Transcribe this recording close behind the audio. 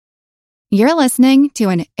You're listening to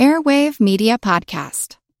an Airwave Media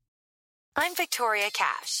Podcast. I'm Victoria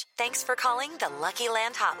Cash. Thanks for calling the Lucky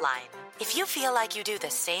Land Hotline. If you feel like you do the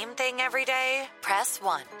same thing every day, press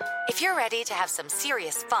 1. If you're ready to have some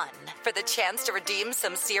serious fun for the chance to redeem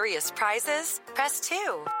some serious prizes, press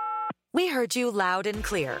 2. We heard you loud and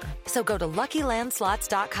clear. So go to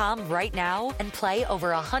LuckyLandSlots.com right now and play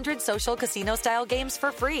over 100 social casino-style games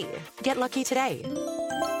for free. Get lucky today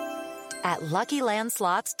at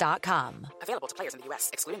LuckyLandSlots.com. Available to players in the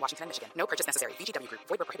U.S., excluding Washington and Michigan. No purchase necessary. VGW Group.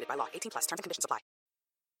 Void where prohibited by law. 18+. Terms and conditions apply.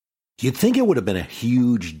 You'd think it would have been a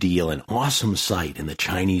huge deal, an awesome sight in the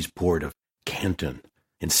Chinese port of Canton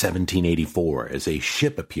in 1784 as a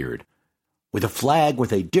ship appeared with a flag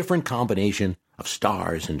with a different combination of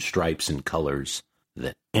stars and stripes and colors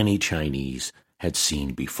that any Chinese had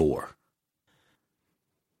seen before.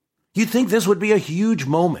 You'd think this would be a huge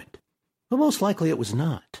moment, but most likely it was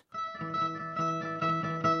not.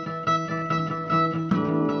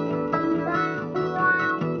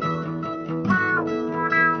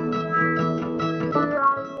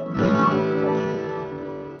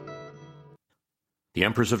 The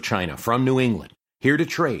emperors of China from New England, here to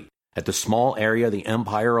trade at the small area the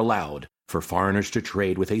empire allowed for foreigners to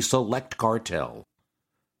trade with a select cartel,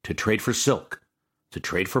 to trade for silk, to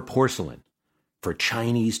trade for porcelain, for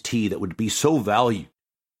Chinese tea that would be so valued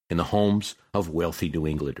in the homes of wealthy New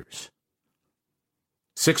Englanders.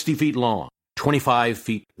 60 feet long, 25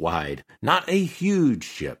 feet wide, not a huge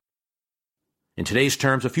ship. In today's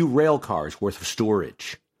terms, a few rail cars worth of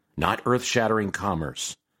storage, not earth-shattering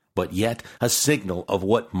commerce, but yet a signal of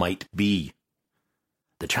what might be.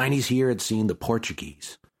 The Chinese here had seen the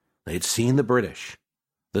Portuguese. They had seen the British,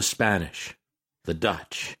 the Spanish, the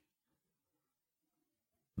Dutch.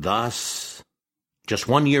 Thus, just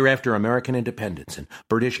 1 year after American independence and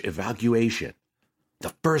British evacuation,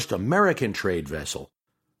 the first American trade vessel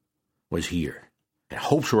was here, and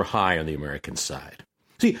hopes were high on the American side.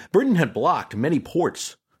 See, Britain had blocked many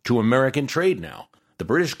ports to American trade now. The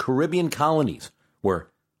British Caribbean colonies were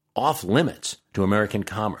off limits to American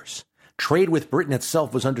commerce. Trade with Britain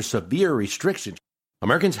itself was under severe restrictions.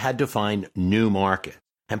 Americans had to find new markets,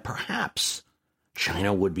 and perhaps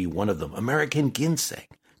China would be one of them. American ginseng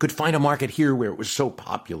could find a market here where it was so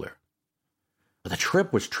popular. But the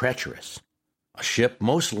trip was treacherous. A ship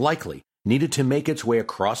most likely needed to make its way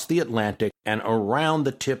across the Atlantic and around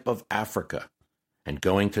the tip of Africa, and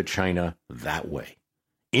going to China that way.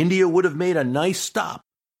 India would have made a nice stop,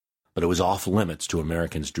 but it was off limits to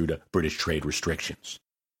Americans due to British trade restrictions.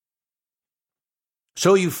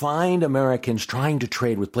 So you find Americans trying to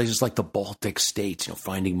trade with places like the Baltic states,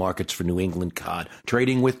 finding markets for New England cod,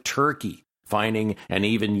 trading with Turkey, finding and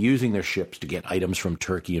even using their ships to get items from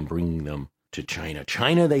Turkey and bringing them to China.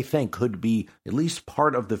 China, they think, could be at least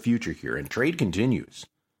part of the future here, and trade continues.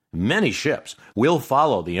 Many ships will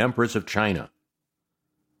follow the emperors of China.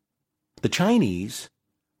 The Chinese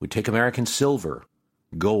would take American silver,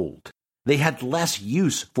 gold. They had less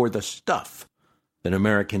use for the stuff than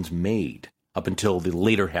Americans made up until the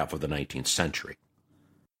later half of the 19th century.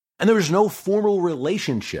 And there was no formal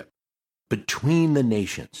relationship between the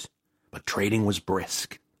nations, but trading was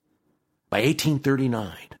brisk. By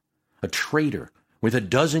 1839, a trader with a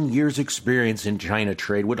dozen years' experience in China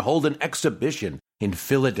trade would hold an exhibition in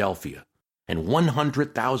Philadelphia, and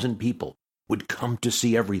 100,000 people would come to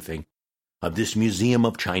see everything of this museum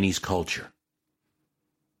of Chinese culture.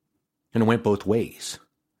 And it went both ways.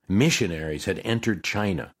 Missionaries had entered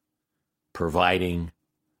China, providing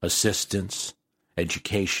assistance,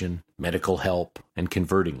 education, medical help, and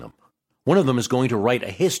converting them. One of them is going to write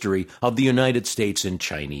a history of the United States in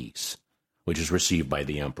Chinese, which is received by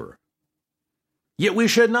the emperor. Yet we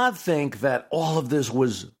should not think that all of this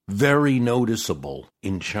was very noticeable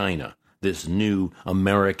in China, this new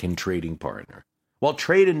American trading partner. While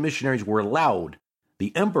trade and missionaries were allowed,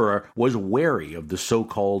 the emperor was wary of the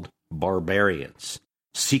so-called barbarians,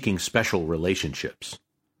 seeking special relationships.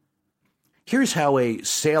 Here's how a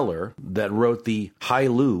sailor that wrote the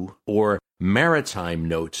Hailu, or Maritime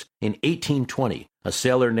Notes, in 1820, a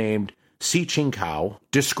sailor named Si Ching-Kao,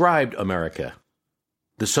 described America.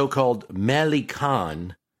 The so-called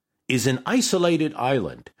Malikan is an isolated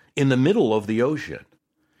island in the middle of the ocean.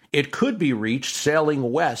 It could be reached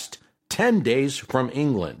sailing west 10 days from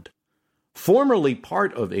England. Formerly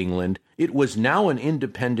part of England, it was now an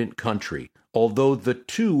independent country, although the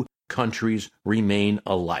two countries remain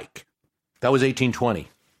alike. That was 1820.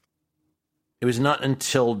 It was not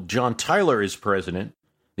until John Tyler is president,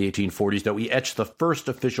 the 1840s, that we etched the first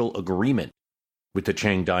official agreement with the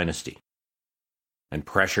Qing dynasty. And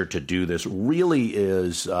pressure to do this really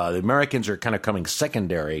is, the Americans are kind of coming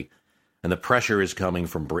secondary And the pressure is coming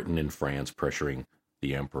from Britain and France, pressuring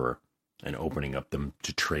the emperor and opening up them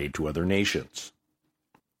to trade to other nations.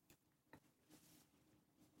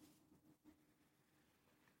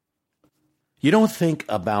 You don't think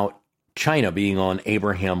about China being on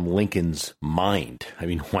Abraham Lincoln's mind. I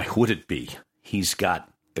mean, why would it be? He's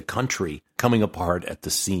got the country coming apart at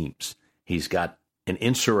the seams. He's got an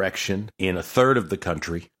insurrection in a third of the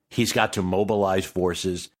country. He's got to mobilize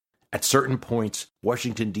forces. At certain points,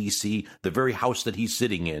 Washington, D.C., the very house that he's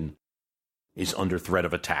sitting in, is under threat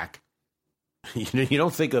of attack. You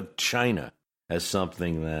don't think of China as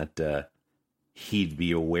something that he'd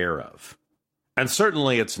be aware of. And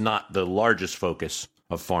certainly it's not the largest focus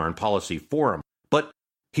of foreign policy for him, but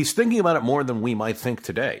he's thinking about it more than we might think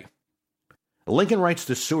today. Lincoln writes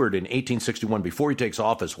to Seward in 1861, before he takes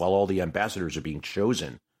office, while all the ambassadors are being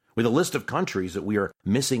chosen, with a list of countries that we are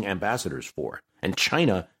missing ambassadors for, and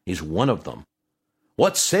China is one of them.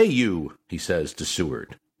 "What say you?" he says to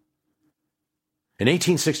Seward. In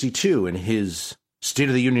 1862, in his State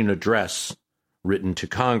of the Union address written to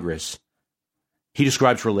Congress, he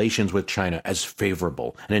describes relations with China as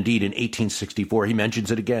favorable. And indeed, in 1864, he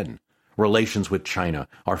mentions it again. Relations with China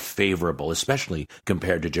are favorable, especially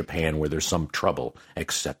compared to Japan, where there's some trouble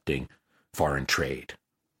accepting foreign trade.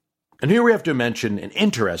 And here we have to mention an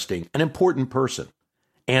interesting and important person,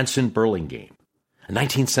 Anson Burlingame, a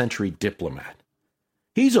 19th century diplomat.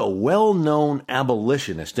 He's a well-known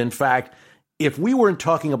abolitionist. In fact, if we weren't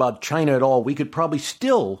talking about China at all, we could probably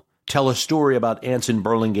still tell a story about Anson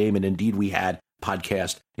Burlingame, and indeed we had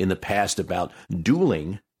podcast in the past about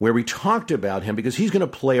dueling, where we talked about him because he's going to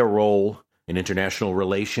play a role in international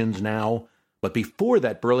relations now. But before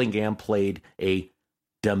that, Burlingame played a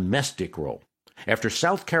domestic role. After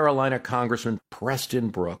South Carolina Congressman Preston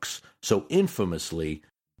Brooks so infamously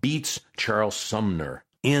beats Charles Sumner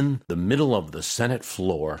in the middle of the Senate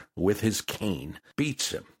floor with his cane, beats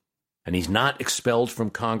him. And he's not expelled from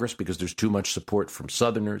Congress because there's too much support from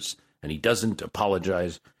Southerners, and he doesn't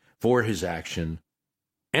apologize for his action.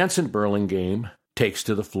 Anson Burlingame takes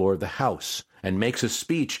to the floor of the House and makes a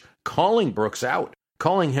speech calling Brooks out,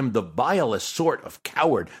 calling him the vilest sort of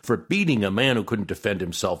coward for beating a man who couldn't defend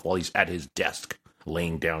himself while he's at his desk,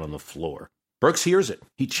 laying down on the floor. Brooks hears it.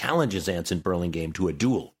 He challenges Anson Burlingame to a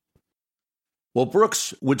duel. Well,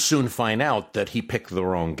 Brooks would soon find out that he picked the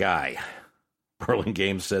wrong guy.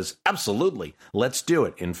 Burlingame says, "Absolutely, let's do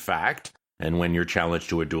it. In fact," and when you're challenged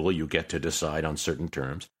to a duel, you get to decide on certain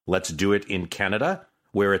terms. "Let's do it in Canada,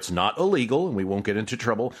 where it's not illegal and we won't get into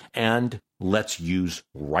trouble, and let's use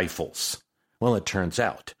rifles." Well, it turns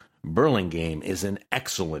out Burlingame is an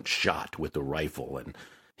excellent shot with the rifle, and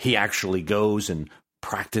he goes and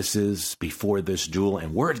practices before this duel,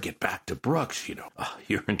 and word get back to Brooks,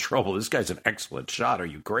 you're in trouble. This guy's an excellent shot. Are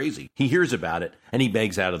you crazy? He hears about it, and he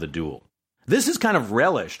begs out of the duel. This is kind of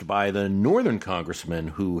relished by the northern congressmen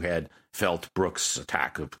who had felt Brooks'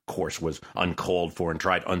 attack, of course, was uncalled for and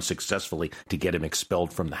tried unsuccessfully to get him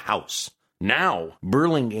expelled from the House. Now,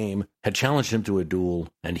 Burlingame had challenged him to a duel,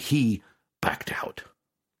 and he backed out.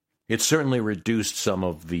 It certainly reduced some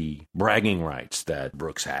of the bragging rights that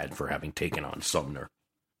Brooks had for having taken on Sumner.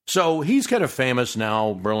 So he's kind of famous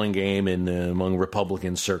now, Burlingame, among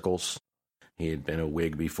Republican circles. He had been a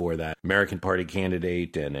Whig before that, American Party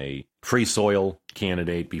candidate, and a Free Soil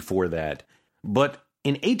candidate before that. But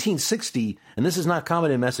in 1860, and this is not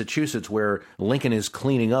common in Massachusetts, where Lincoln is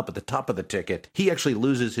cleaning up at the top of the ticket, he actually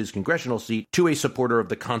loses his congressional seat to a supporter of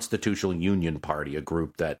the Constitutional Union Party, a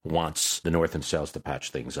group that wants the North and South to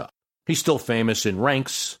patch things up. He's still famous in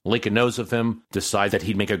ranks. Lincoln knows of him, decides that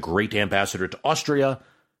he'd make a great ambassador to Austria.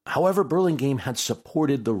 However, Burlingame had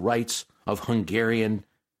supported the rights of Hungarians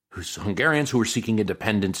who were seeking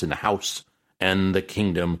independence in the House, and the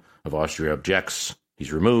Kingdom of Austria objects.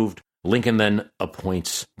 He's removed. Lincoln then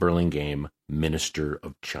appoints Burlingame Minister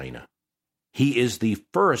of China. He is the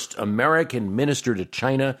first American minister to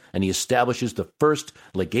China, and he establishes the first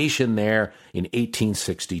legation there in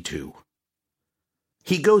 1862.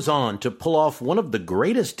 He goes on to pull off one of the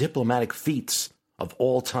greatest diplomatic feats of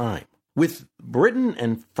all time. With Britain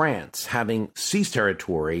and France having seized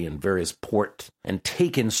territory in various ports and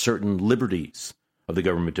taken certain liberties of the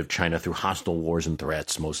government of China through hostile wars and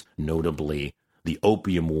threats, most notably the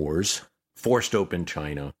Opium Wars, forced open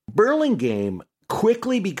China, Burlingame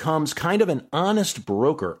quickly becomes kind of an honest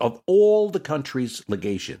broker of all the country's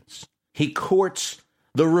legations. He courts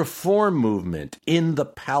the reform movement in the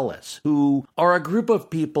palace, who are a group of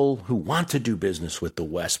people who want to do business with the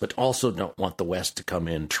West, but also don't want the West to come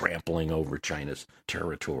in trampling over China's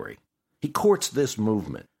territory. He courts this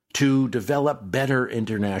movement to develop better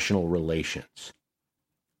international relations.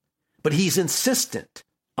 But he's insistent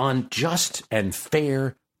on just and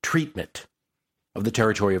fair treatment of the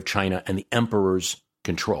territory of China and the emperor's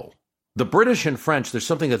control. The British and French, there's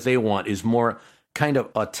something that they want is more kind of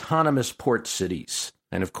autonomous port cities.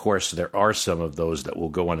 And of course, there are some of those that will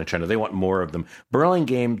go on in China. They want more of them.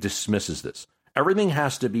 Burlingame dismisses this. Everything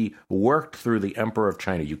has to be worked through the Emperor of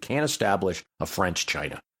China. You can't establish a French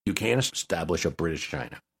China. You can't establish a British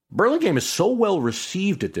China. Burlingame is so well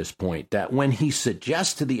received at this point that when he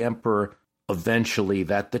suggests to the Emperor eventually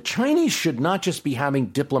that the Chinese should not just be having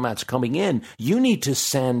diplomats coming in, you need to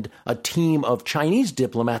send a team of Chinese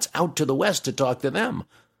diplomats out to the West to talk to them.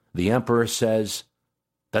 The Emperor says,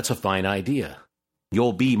 that's a fine idea.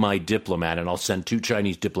 You'll be my diplomat, and I'll send 2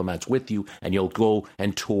 Chinese diplomats with you, and you'll go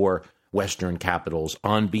and tour Western capitals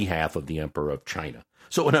on behalf of the Emperor of China.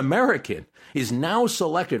 So an American is now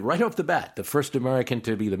selected right off the bat. The first American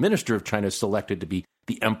to be the Minister of China is selected to be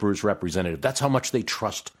the Emperor's representative. That's how much they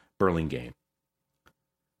trust Burlingame.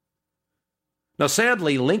 Now,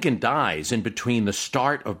 sadly, Lincoln dies in between the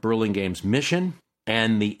start of Burlingame's mission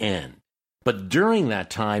and the end. But during that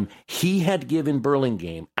time, he had given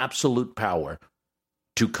Burlingame absolute power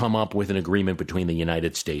to come up with an agreement between the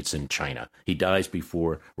United States and China. He dies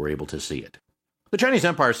before we're able to see it. The Chinese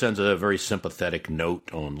Empire sends a very sympathetic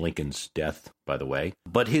note on Lincoln's death, by the way,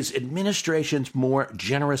 but his administration's more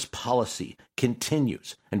generous policy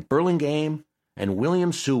continues, and Burlingame and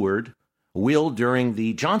William Seward will, during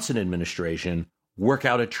the Johnson administration, work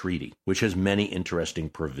out a treaty which has many interesting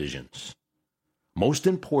provisions. Most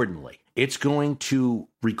importantly, it's going to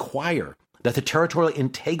require that the territorial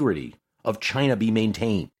integrity of China be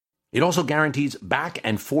maintained. It also guarantees back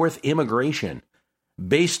and forth immigration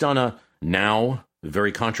based on a now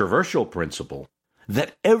very controversial principle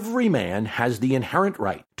that every man has the inherent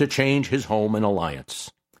right to change his home and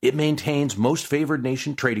alliance. It maintains most favored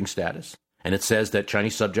nation trading status, and it says that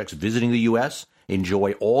Chinese subjects visiting the U.S.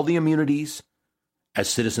 enjoy all the immunities as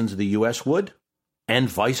citizens of the U.S. would, and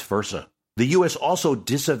vice versa. The U.S. also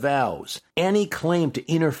disavows any claim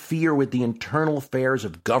to interfere with the internal affairs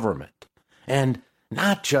of government. And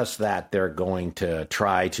not just that they're going to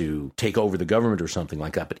try to take over the government or something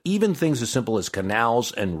like that, but even things as simple as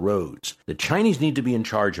canals and roads. The Chinese need to be in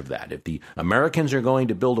charge of that. If the Americans are going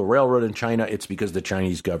to build a railroad in China, it's because the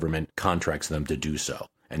Chinese government contracts them to do so,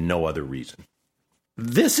 and no other reason.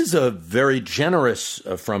 This is a very generous,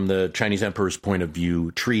 from the Chinese emperor's point of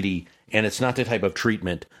view, treaty, and it's not the type of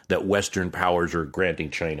treatment that Western powers are granting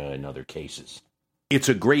China in other cases. It's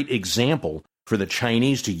a great example for the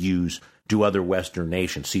Chinese to use to other Western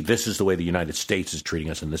nations. See, this is the way the United States is treating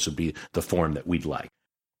us, and this would be the form that we'd like.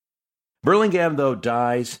 Burlingame, though,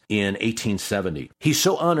 dies in 1870. He's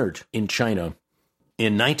so honored in China.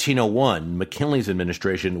 In 1901, McKinley's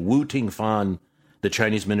administration, Wu Ting-fan, the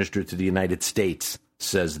Chinese minister to the United States,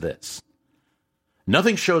 says this: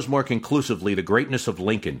 "Nothing shows more conclusively the greatness of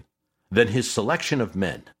Lincoln than his selection of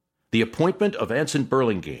men. The appointment of Anson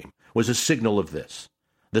Burlingame was a signal of this.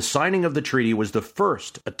 The signing of the treaty was the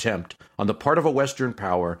first attempt on the part of a Western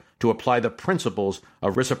power to apply the principles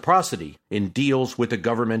of reciprocity in deals with the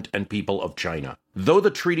government and people of China. Though the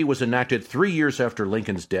treaty was enacted 3 years after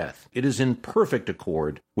Lincoln's death, it is in perfect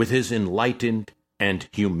accord with his enlightened and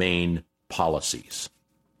humane policies."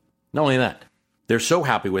 Not only that, they're so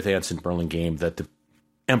happy with Anson Burlingame that the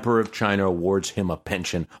Emperor of China awards him a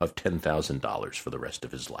pension of $10,000 for the rest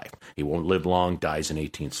of his life. He won't live long, dies in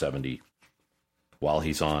 1870 while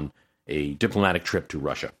he's on a diplomatic trip to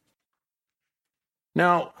Russia.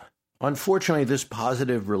 Now, unfortunately, this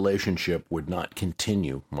positive relationship would not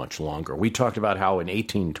continue much longer. We talked about how in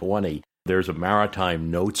 1820, there's a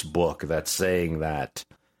maritime notes book that's saying that,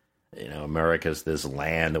 America's this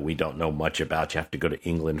land that we don't know much about. You have to go to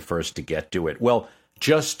England first to get to it. Well,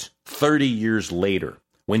 just 30 years later,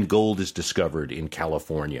 when gold is discovered in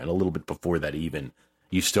California, and a little bit before that even,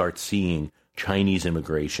 you start seeing Chinese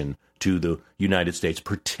immigration to the United States,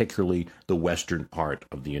 particularly the western part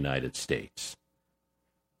of the United States.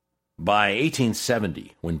 By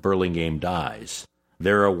 1870, when Burlingame dies,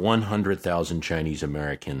 there are 100,000 Chinese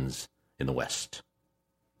Americans in the West.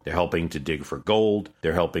 They're helping to dig for gold.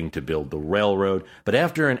 They're helping to build the railroad. But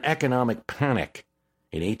after an economic panic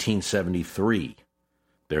in 1873,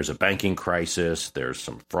 there's a banking crisis. There's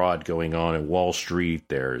some fraud going on in Wall Street.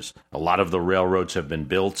 There's a lot of the railroads have been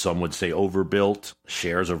built. Some would say overbuilt.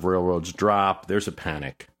 Shares of railroads drop. There's a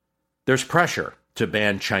panic. There's pressure to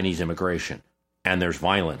ban Chinese immigration. And there's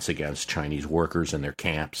violence against Chinese workers in their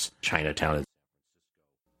camps, Chinatown.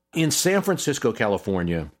 In San Francisco,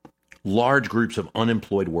 California, large groups of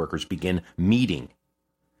unemployed workers begin meeting.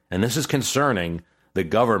 And this is concerning the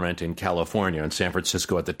government in California. And San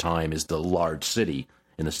Francisco at the time is the large city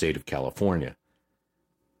in the state of California.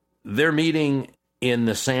 they're meeting in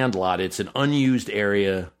the Sandlot. It's an unused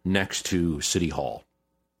area next to City Hall.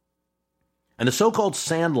 And the so-called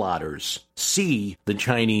Sandlotters see the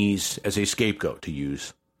Chinese as a scapegoat, to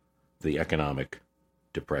use the economic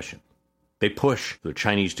depression. They push the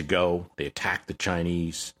Chinese to go. They attack the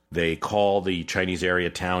Chinese. They call the Chinese area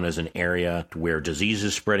town as an area where disease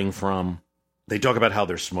is spreading from. They talk about how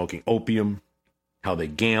they're smoking opium, how they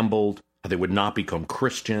gambled, how they would not become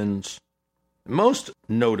Christians. Most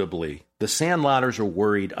notably, the Sandlotters are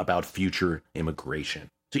worried about future immigration.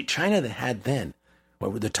 See, China had then,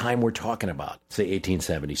 the time we're talking about, say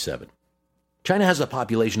 1877. China has a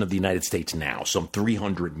population of the United States now, some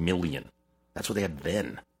 300 million. That's what they had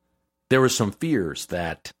then. There were some fears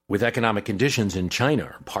that with economic conditions in China,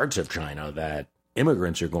 or parts of China, that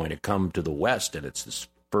immigrants are going to come to the West, and it's this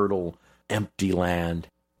fertile, empty land.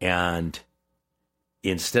 And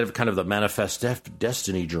instead of kind of the manifest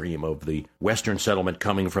destiny dream of the Western settlement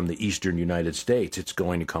coming from the Eastern United States, it's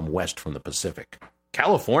going to come west from the Pacific.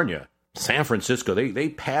 California, San Francisco, they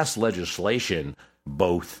passed legislation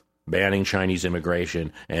both banning Chinese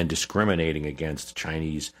immigration and discriminating against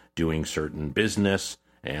Chinese doing certain business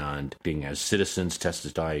and being as citizens,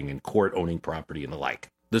 testifying in court, owning property, and the like.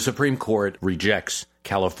 The Supreme Court rejects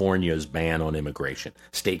California's ban on immigration.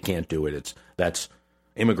 State can't do it.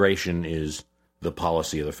 Immigration is the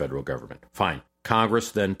policy of the federal government. Fine.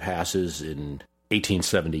 Congress then passes in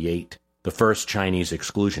 1878 the first Chinese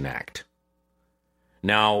Exclusion Act.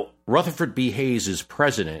 Now, Rutherford B. Hayes is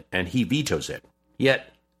president, and he vetoes it. Yet,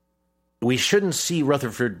 we shouldn't see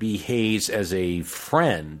Rutherford B. Hayes as a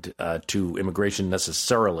friend to immigration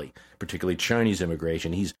necessarily, particularly Chinese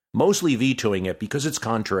immigration. He's mostly vetoing it because it's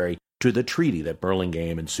contrary to the treaty that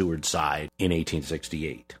Burlingame and Seward signed in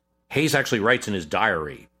 1868. Hayes actually writes in his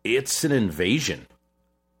diary, it's an invasion.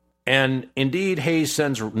 And indeed, Hayes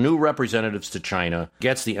sends new representatives to China,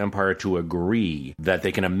 gets the empire to agree that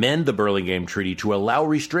they can amend the Burlingame Treaty to allow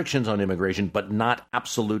restrictions on immigration, but not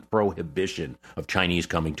absolute prohibition of Chinese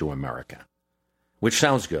coming to America. Which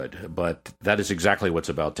sounds good, but that is exactly what's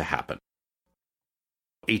about to happen.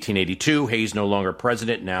 1882, Hayes no longer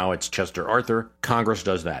president, now it's Chester Arthur. Congress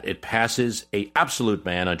does that. It passes an absolute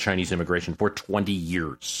ban on Chinese immigration for 20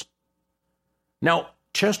 years. Now,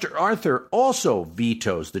 Chester Arthur also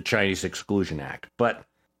vetoes the Chinese Exclusion Act, but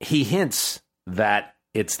he hints that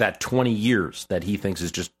it's that 20 years that he thinks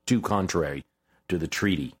is just too contrary to the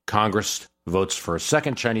treaty. Congress votes for a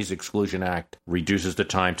second Chinese Exclusion Act, reduces the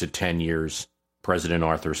time to 10 years. President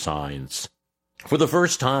Arthur signs. For the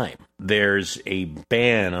first time, there's a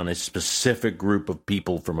ban on a specific group of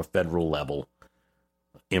people from a federal level,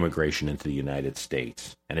 immigration into the United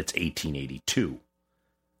States, and it's 1882.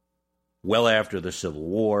 Well after the Civil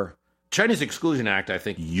War. Chinese Exclusion Act, I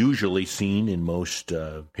think, usually seen in most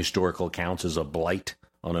historical accounts as a blight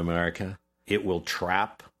on America. It will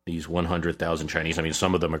trap these 100,000 Chinese. I mean,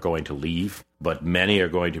 some of them are going to leave, but many are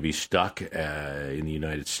going to be stuck in the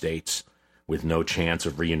United States with no chance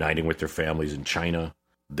of reuniting with their families in China.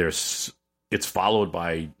 It's followed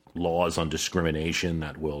by laws on discrimination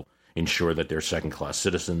that will ensure that they're second-class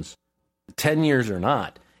citizens. 10 years or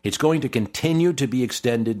not, it's going to continue to be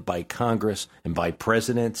extended by Congress and by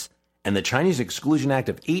presidents, and the Chinese Exclusion Act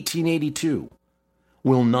of 1882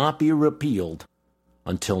 will not be repealed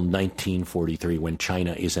until 1943, when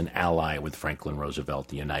China is an ally with Franklin Roosevelt,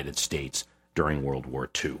 the United States, during World War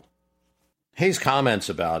II. Hayes' comments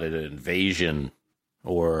about an invasion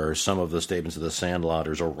or some of the statements of the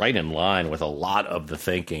Sandlotters are right in line with a lot of the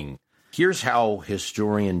thinking. Here's how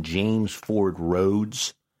historian James Ford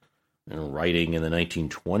Rhodes, writing in the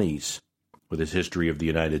 1920s with his History of the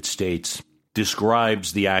United States,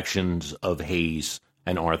 describes the actions of Hayes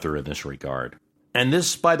and Arthur in this regard. And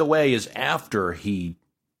this, by the way, is after he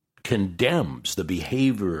condemns the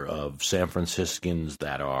behavior of San Franciscans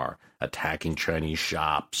that are attacking Chinese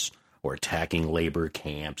shops or attacking labor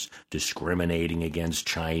camps, discriminating against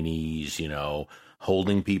Chinese,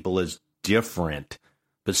 holding people as different.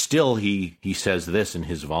 But still, he says this in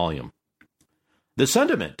his volume. The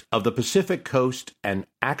sentiment of the Pacific Coast and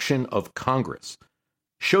action of Congress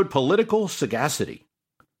showed political sagacity.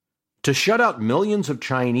 To shut out millions of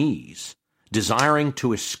Chinese desiring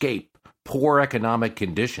to escape poor economic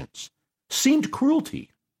conditions seemed cruelty.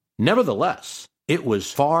 Nevertheless, it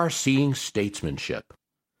was far-seeing statesmanship.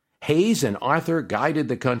 Hayes and Arthur guided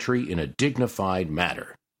the country in a dignified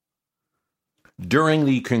manner. During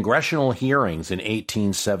the congressional hearings in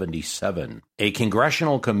 1877, a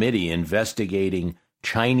congressional committee investigating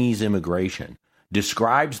Chinese immigration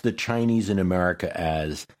describes the Chinese in America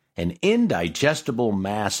as an indigestible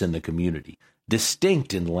mass in the community,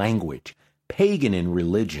 distinct in language, pagan in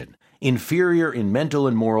religion, inferior in mental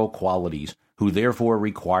and moral qualities, who therefore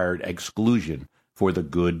required exclusion for the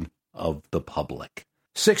good of the public.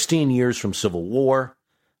 16 years from civil war,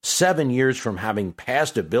 7 years from having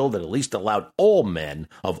passed a bill that at least allowed all men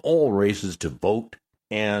of all races to vote,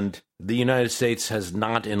 and the United States has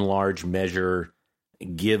not in large measure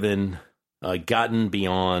gotten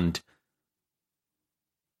beyond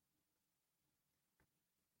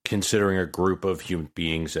considering a group of human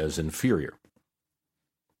beings as inferior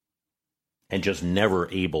and just never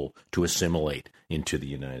able to assimilate into the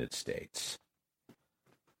United States.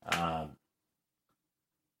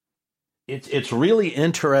 It's really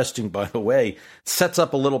interesting, by the way. It sets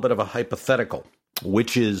up a little bit of a hypothetical,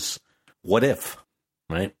 which is, what if,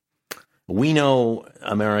 right? We know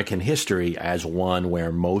American history as one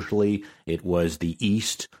where mostly it was the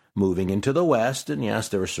East moving into the West, and yes,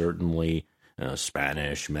 there were certainly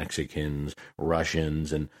Spanish, Mexicans,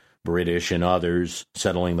 Russians, and British and others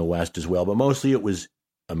settling the West as well, but mostly it was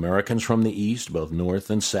Americans from the East, both North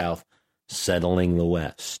and South, settling the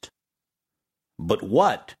West. But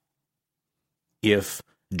what if,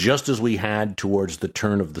 just as we had towards the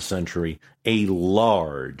turn of the century, a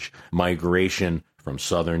large migration from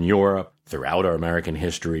Southern Europe throughout our American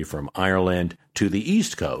history from Ireland to the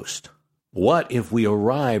East Coast? What if we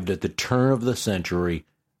arrived at the turn of the century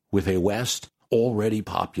with a West already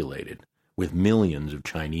populated with millions of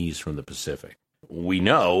Chinese from the Pacific? We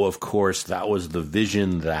know, of course, that was the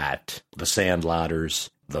vision that the Sandlotters,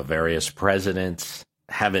 the various presidents,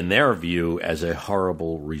 have in their view as a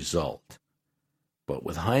horrible result. But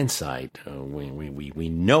with hindsight, we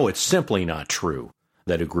know it's simply not true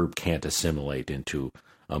that a group can't assimilate into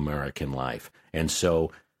American life. And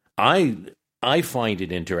so I find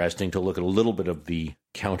it interesting to look at a little bit of the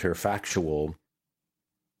counterfactual.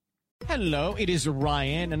 Hello, it is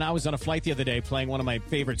Ryan, and I was on a flight the other day playing one of my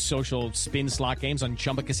favorite social spin slot games on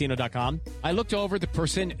ChumbaCasino.com. I looked over at the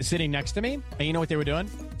person sitting next to me, and you know what they were doing?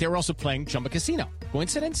 They were also playing Chumba Casino.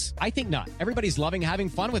 Coincidence? I think not. Everybody's loving having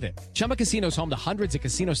fun with it. Chumba Casino is home to hundreds of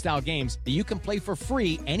casino-style games that you can play for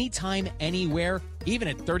free anytime, anywhere, even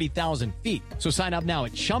at 30,000 feet. So sign up now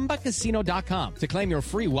at ChumbaCasino.com to claim your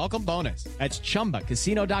free welcome bonus. That's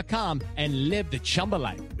ChumbaCasino.com and live the Chumba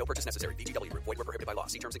life. No purchase necessary. VGW Group. Void where prohibited by law.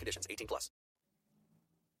 See terms and conditions. 18+.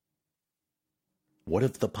 What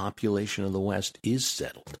if the population of the West is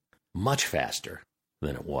settled much faster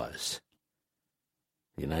than it was?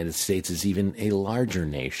 The United States is even a larger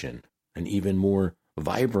nation, an even more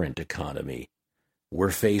vibrant economy.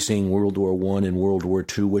 We're facing World War I and World War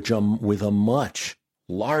II, which with a much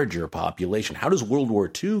larger population. How does World War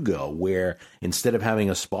II go, where instead of having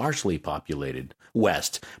a sparsely populated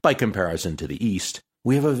West, by comparison to the East,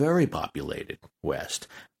 we have a very populated West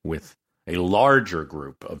with a larger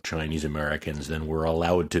group of Chinese Americans than were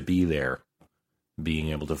allowed to be there, being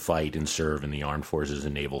able to fight and serve in the armed forces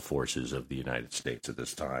and naval forces of the United States at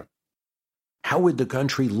this time? How would the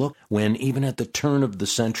country look when, even at the turn of the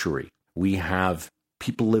century, we have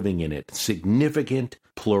people living in it, significant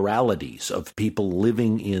pluralities of people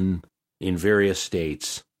living in various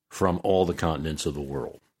states from all the continents of the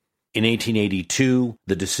world? In 1882,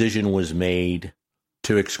 the decision was made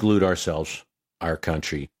to exclude ourselves, our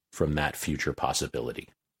country, from that future possibility.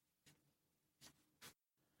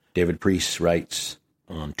 David Priest writes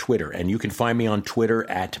on Twitter, and you can find me on Twitter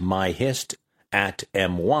at myhist, at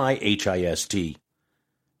MYHIST.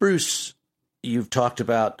 Bruce, you've talked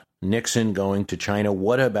about Nixon going to China.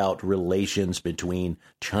 What about relations between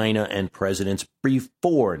China and presidents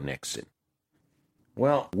before Nixon?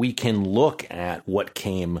 Well, we can look at what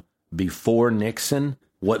came before Nixon,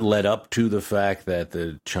 what led up to the fact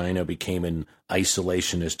that China became an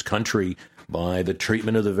isolationist country by the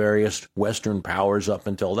treatment of the various Western powers up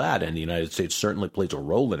until that. And the United States certainly plays a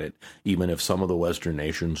role in it, even if some of the Western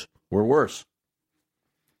nations were worse.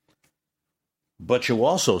 But you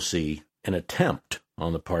also see an attempt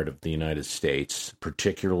on the part of the United States,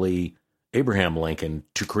 particularly Abraham Lincoln,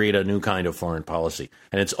 to create a new kind of foreign policy.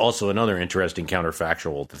 And it's also another interesting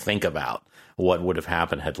counterfactual to think about what would have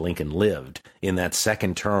happened had Lincoln lived in that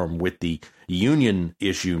second term, with the Union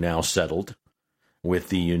issue now settled, with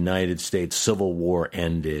the United States Civil War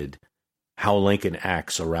ended, how Lincoln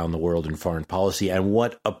acts around the world in foreign policy, and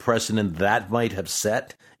what a precedent that might have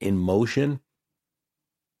set in motion,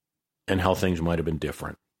 and how things might have been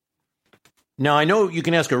different. Now, I know you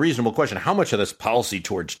can ask a reasonable question. How much of this policy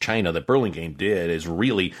towards China that Burlingame did is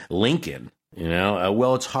really Lincoln?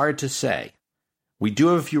 Well, it's hard to say. We do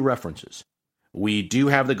have a few references. We do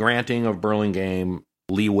have the granting of Burlingame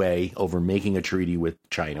leeway over making a treaty with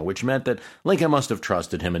China, which meant that Lincoln must have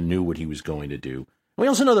trusted him and knew what he was going to do. We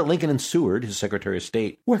also know that Lincoln and Seward, his Secretary of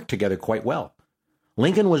State, worked together quite well.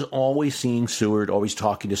 Lincoln was always seeing Seward, always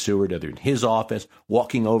talking to Seward, either in his office,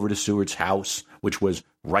 walking over to Seward's house, which was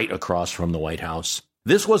right across from the White House.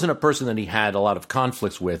 This wasn't a person that he had a lot of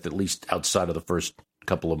conflicts with, at least outside of the first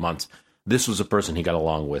couple of months. This was a person he got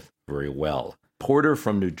along with very well. Porter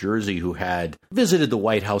from New Jersey, who had visited the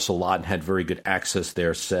White House a lot and had very good access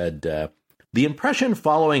there, said, the impression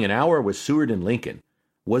following an hour with Seward and Lincoln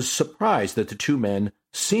was surprised that the two men,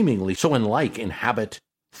 seemingly so unlike in habit,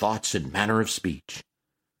 thoughts, and manner of speech,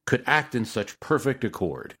 could act in such perfect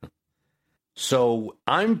accord. So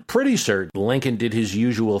I'm pretty certain Lincoln did his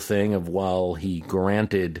usual thing of, while he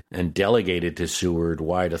granted and delegated to Seward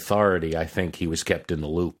wide authority, I think he was kept in the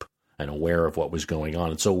loop and aware of what was going on.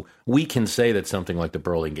 And so we can say that something like the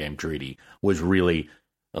Burlingame Treaty was really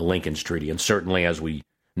a Lincoln's treaty. And certainly, as we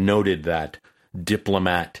noted, that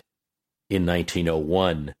diplomat in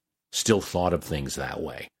 1901 still thought of things that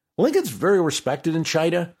way. Lincoln's very respected in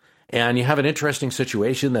China, and you have an interesting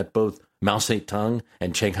situation that both Mao Zedong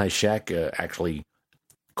and Chiang Kai-shek actually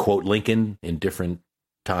quote Lincoln in different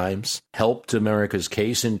times, helped America's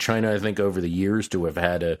case in China, I think, over the years to have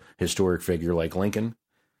had a historic figure like Lincoln.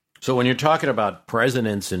 So when you're talking about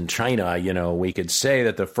presidents in China, we could say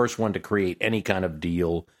that the first one to create any kind of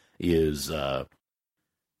deal is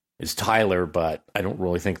Tyler, but I don't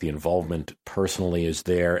really think the involvement personally is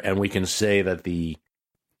there. And we can say that the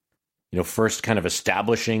first kind of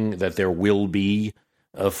establishing that there will be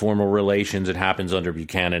formal relations, it happens under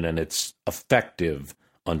Buchanan, and it's effective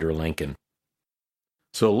under Lincoln.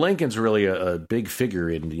 So Lincoln's really a big figure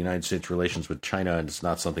in the United States relations with China, and it's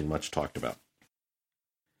not something much talked about.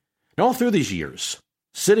 And all through these years,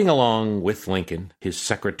 sitting along with Lincoln, his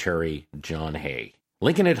secretary, John Hay,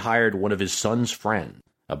 Lincoln had hired one of his son's friends,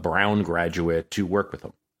 a Brown graduate, to work with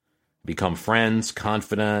him. Become friends,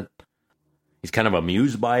 confident. He's kind of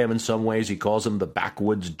amused by him in some ways. He calls him the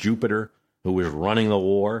backwoods Jupiter who was running the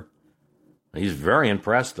war. He's very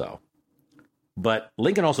impressed, though. But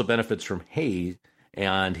Lincoln also benefits from Hay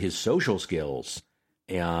and his social skills.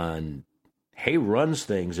 And Hay runs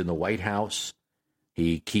things in the White House.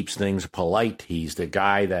 He keeps things polite. He's the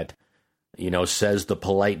guy that, says the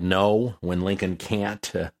polite no when Lincoln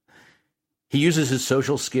can't. He uses his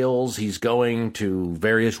social skills. He's going to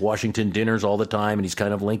various Washington dinners all the time, and he's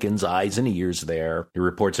kind of Lincoln's eyes and ears there. He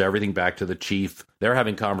reports everything back to the chief. They're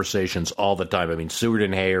having conversations all the time. I mean, Seward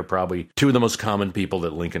and Hay are probably two of the most common people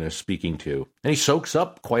that Lincoln is speaking to. And he soaks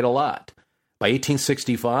up quite a lot. By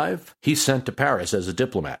 1865, he's sent to Paris as a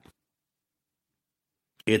diplomat.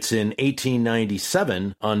 It's in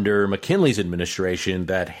 1897, under McKinley's administration,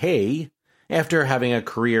 that Hay, after having a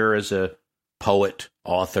career as a poet,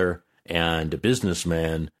 author, and a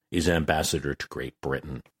businessman, is ambassador to Great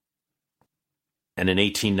Britain. And in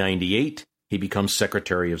 1898, he becomes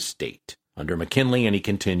Secretary of State under McKinley, and he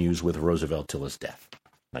continues with Roosevelt till his death,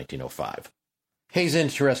 1905. Hay's an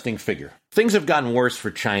interesting figure. Things have gotten worse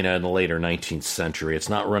for China in the later 19th century. It's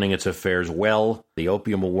not running its affairs well. The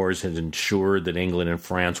Opium Wars had ensured that England and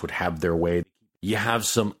France would have their way. You have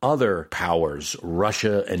some other powers,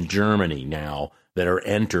 Russia and Germany now, that are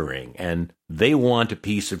entering, and they want a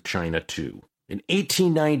piece of China too. In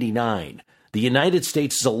 1899, the United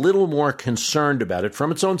States is a little more concerned about it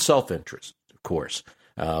from its own self-interest, of course.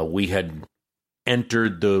 We had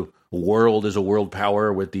entered the world as a world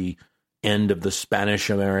power with the end of the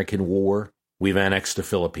Spanish-American War. We've annexed the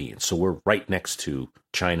Philippines, so we're right next to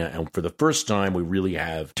China, and for the first time, we really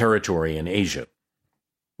have territory in Asia.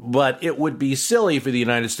 But it would be silly for the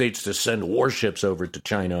United States to send warships over to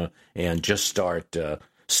China and just start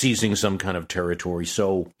seizing some kind of territory.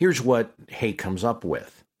 So here's what Hay comes up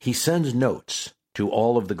with. He sends notes to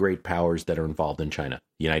all of the great powers that are involved in China: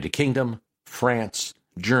 United Kingdom, France,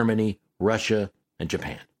 Germany, Russia, and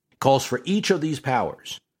Japan. He calls for each of these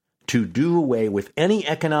powers to do away with any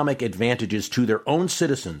economic advantages to their own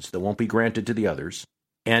citizens that won't be granted to the others.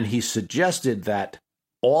 And he suggested that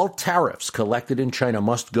all tariffs collected in China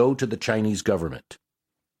must go to the Chinese government.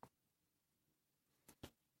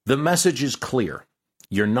 The message is clear.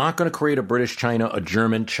 You're not going to create a British China, a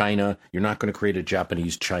German China. You're not going to create a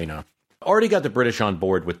Japanese China. Already got the British on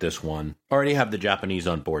board with this one. Already have the Japanese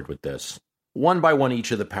on board with this. One by one,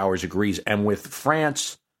 each of the powers agrees. And with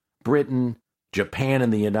France, Britain, Japan,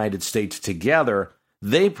 and the United States together,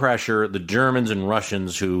 they pressure the Germans and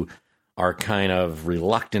Russians, who are kind of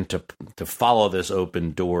reluctant to follow this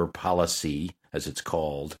open door policy, as it's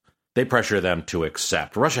called. They pressure them to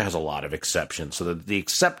accept. Russia has a lot of exceptions, so that the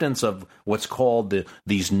acceptance of what's called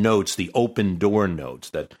these notes, the open door notes,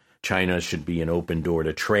 that China should be an open door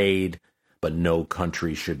to trade, but no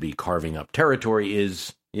country should be carving up territory,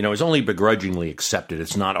 is only begrudgingly accepted.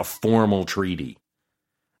 It's not a formal treaty.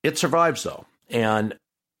 It survives, though. And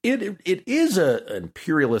it is an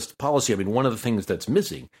imperialist policy. I mean, one of the things that's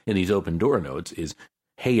missing in these open door notes is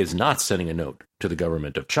Hay is not sending a note to the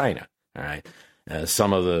government of China. All right.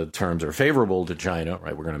 Some of the terms are favorable to China,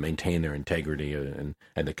 right? We're going to maintain their integrity and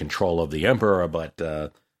the control of the emperor, but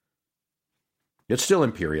it's still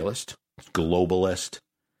imperialist, it's globalist,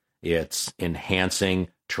 it's enhancing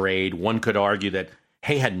trade. One could argue that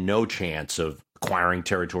Hay had no chance of acquiring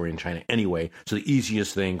territory in China anyway, so the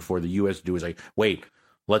easiest thing for the U.S. to do is like, wait,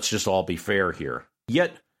 let's just all be fair here.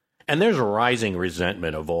 Yet, and there's a rising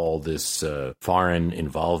resentment of all this foreign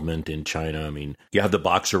involvement in China. I mean, you have the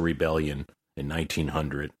Boxer Rebellion in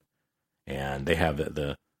 1900, and they have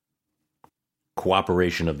the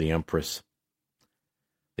cooperation of the Empress.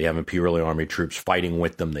 They have Imperial Army troops fighting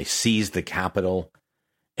with them. They seize the capital,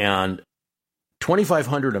 and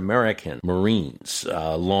 2,500 American Marines,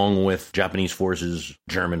 along with Japanese forces,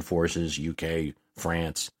 German forces, UK,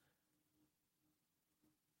 France,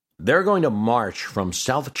 they're going to march from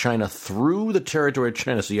South China through the territory of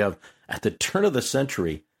China. So you have, at the turn of the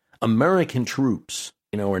century, American troops,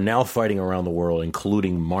 are now fighting around the world,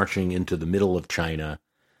 including marching into the middle of China,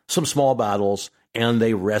 some small battles, and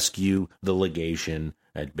they rescue the legation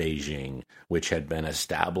at Beijing, which had been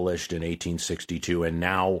established in 1862 and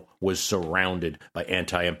now was surrounded by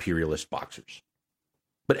anti-imperialist Boxers.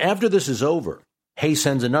 But after this is over, Hay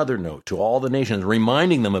sends another note to all the nations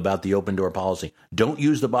reminding them about the open door policy. Don't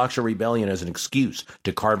use the Boxer Rebellion as an excuse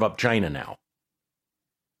to carve up China now.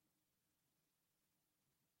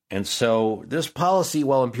 And so this policy,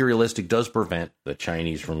 while imperialistic, does prevent the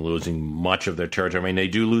Chinese from losing much of their territory. I mean, they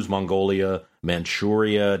do lose Mongolia,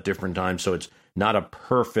 Manchuria at different times, so it's not a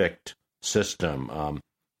perfect system.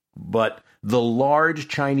 But the large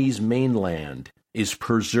Chinese mainland is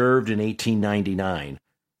preserved in 1899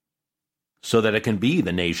 so that it can be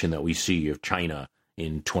the nation that we see of China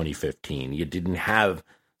in 2015. You didn't have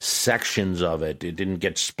sections of it. It didn't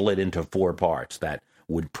get split into 4 parts. That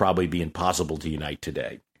would probably be impossible to unite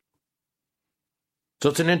today. So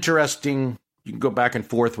it's an interesting, you can go back and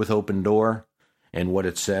forth with Open Door and what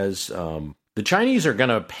it says. The Chinese are going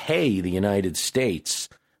to pay the United States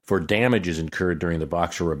for damages incurred during the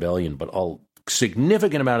Boxer Rebellion, but a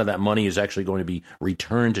significant amount of that money is actually going to be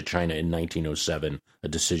returned to China in 1907, a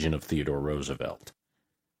decision of Theodore Roosevelt.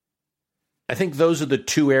 I think those are the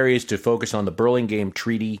 2 areas to focus on: the Burlingame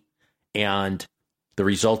Treaty and the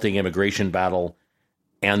resulting immigration battle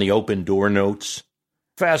and the Open Door notes.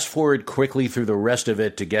 Fast forward quickly through the rest of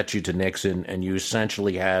it to get you to Nixon, and you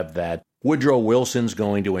essentially have that Woodrow Wilson's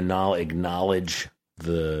going to acknowledge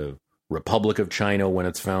the Republic of China when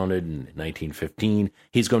it's founded in 1915.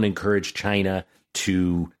 He's going to encourage China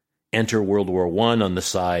to enter World War I on the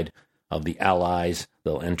side of the Allies.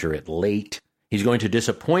 They'll enter it late. He's going to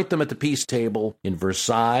disappoint them at the peace table in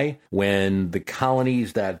Versailles when the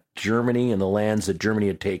colonies that Germany and the lands that Germany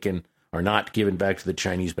had taken are not given back to the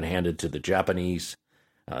Chinese but handed to the Japanese.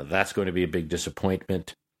 That's going to be a big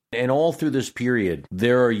disappointment. And all through this period,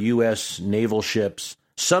 there are U.S. naval ships.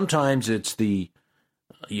 Sometimes it's the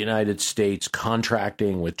United States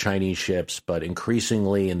contracting with Chinese ships, but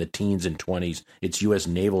increasingly in the teens and 20s, it's U.S.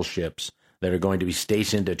 naval ships that are going to be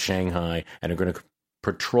stationed at Shanghai and are going to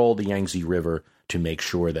patrol the Yangtze River to make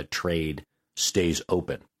sure that trade stays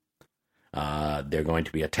open. They're going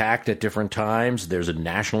to be attacked at different times. There's a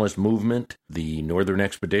nationalist movement, the Northern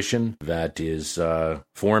Expedition, that is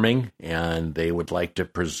forming, and they would like to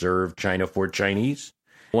preserve China for Chinese.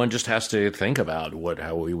 One just has to think about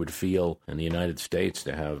how we would feel in the United States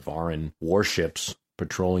to have foreign warships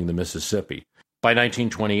patrolling the Mississippi. By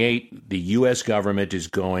 1928, the U.S. government is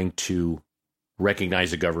going to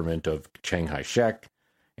recognize the government of Chiang Kai-shek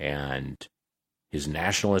and his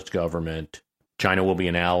nationalist government. China will be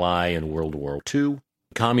an ally in World War II.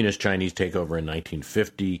 Communist Chinese take over in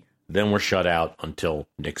 1950. Then we're shut out until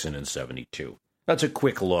Nixon in 1972. That's a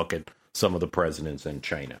quick look at some of the presidents in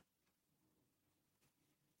China.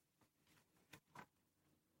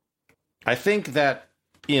 I think that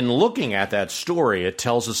in looking at that story, it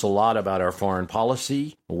tells us a lot about our foreign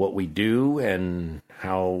policy, what we do, and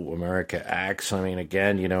how America acts. I mean,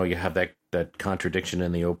 again, you have that contradiction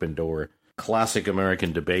in the Open Door. Classic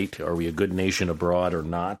American debate. Are we a good nation abroad or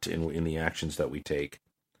not in the actions that we take?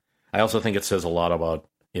 I also think it says a lot about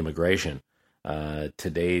immigration.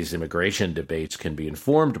 Today's immigration debates can be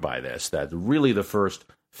informed by this, that really the first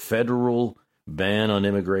federal ban on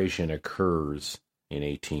immigration occurs in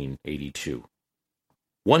 1882.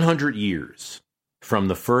 100 years from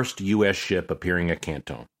the first U.S. ship appearing at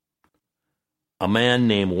Canton. A man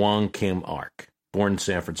named Wong Kim Ark, born in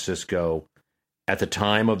San Francisco at the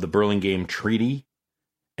time of the Burlingame Treaty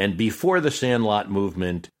and before the Sandlot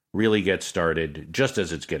movement really gets started just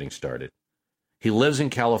as it's getting started. He lives in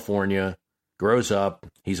California, grows up,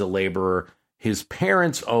 he's a laborer. His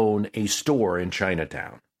parents own a store in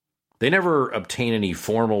Chinatown. They never obtain any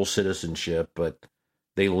formal citizenship, but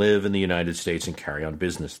they live in the United States and carry on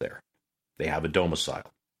business there. They have a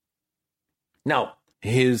domicile. Now,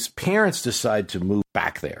 his parents decide to move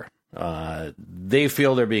back there. They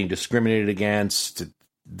feel they're being discriminated against.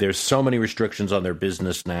 There's so many restrictions on their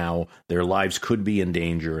business now. Their lives could be in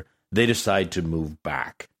danger. They decide to move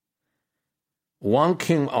back. Wong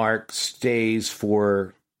Kim Ark stays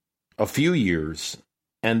for a few years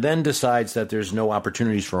and then decides that there's no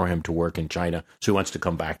opportunities for him to work in China, so he wants to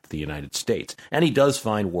come back to the United States. And he does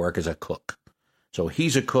find work as a cook. So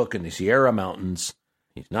he's a cook in the Sierra Mountains.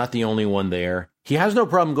 He's not the only one there. He has no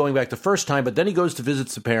problem going back the first time, but then he goes to visit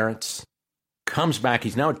the parents, comes back.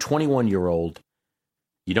 He's now a 21-year-old.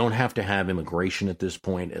 You don't have to have immigration at this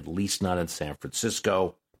point, at least not in San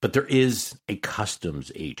Francisco. But there is a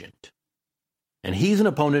customs agent. And he's an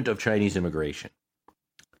opponent of Chinese immigration.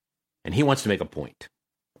 And he wants to make a point.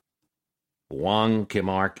 Wong Kim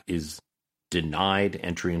Ark is denied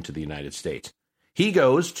entry into the United States. He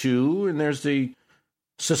goes to, and there's the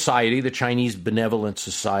society, the Chinese Benevolent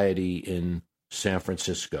Society in San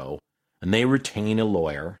Francisco, and they retain a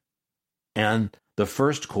lawyer, and the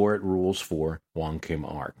first court rules for Wong Kim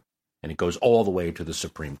Ark, and it goes all the way to the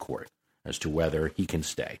Supreme Court as to whether he can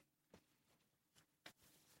stay.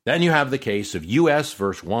 Then you have the case of U.S.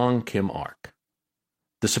 versus Wong Kim Ark.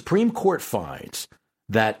 The Supreme Court finds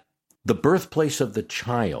that the birthplace of the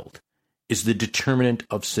child is the determinant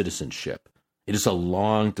of citizenship. It is a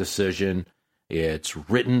long decision. It's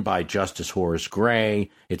written by Justice Horace Gray.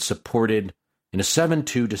 It's supported in a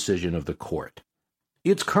 7-2 decision of the court.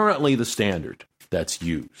 It's currently the standard that's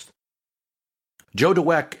used. Joe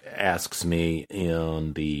DeWeck asks me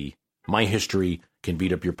in the My History Can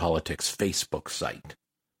Beat Up Your Politics Facebook site.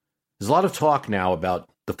 There's a lot of talk now about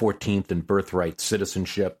the 14th and birthright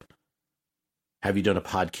citizenship. Have you done a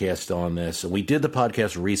podcast on this? And we did the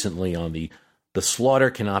podcast recently on the Slaughter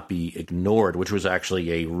Cannot Be Ignored, which was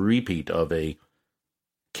actually a repeat of a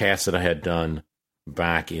cast that I had done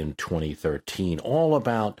back in 2013, all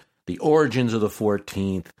about the origins of the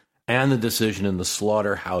 14th and the decision in the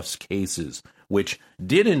slaughterhouse cases, which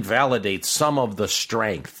did invalidate some of the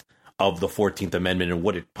strength of the 14th Amendment and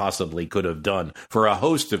what it possibly could have done for a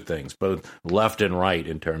host of things, both left and right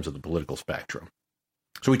in terms of the political spectrum.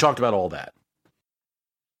 So we talked about all that.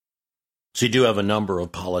 So you do have a number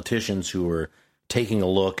of politicians who are taking a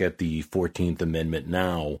look at the 14th Amendment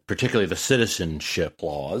now, particularly the citizenship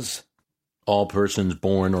laws. All persons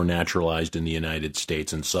born or naturalized in the United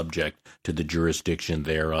States and subject to the jurisdiction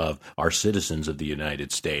thereof are citizens of the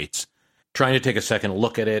United States. Trying to take a second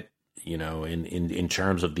look at it, you know, in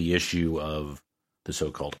terms of the issue of the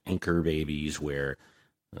so-called anchor babies, where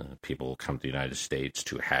people come to the United States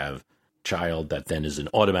to have a child that then is an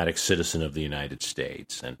automatic citizen of the United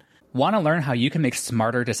States. And want to learn how you can make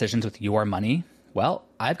smarter decisions with your money? Well,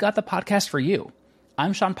 I've got the podcast for you.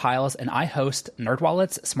 I'm Sean Piles, and I host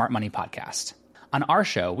NerdWallet's Smart Money Podcast. On our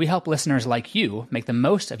show, we help listeners like you make the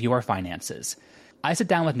most of your finances. I sit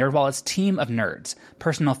down with NerdWallet's team of nerds,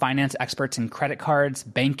 personal finance experts in credit cards,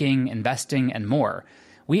 banking, investing, and more.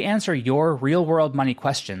 We answer your real-world money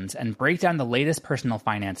questions and break down the latest personal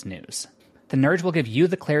finance news. The nerds will give you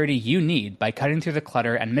the clarity you need by cutting through the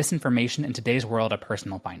clutter and misinformation in today's world of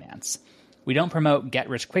personal finance. We don't promote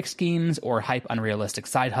get-rich-quick schemes or hype unrealistic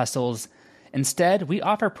side hustles. Instead, we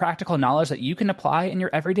offer practical knowledge that you can apply in your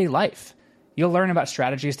everyday life. You'll learn about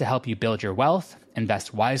strategies to help you build your wealth,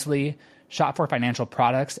 invest wisely, shop for financial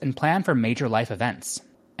products, and plan for major life events.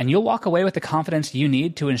 And you'll walk away with the confidence you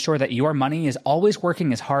need to ensure that your money is always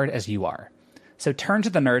working as hard as you are. So turn to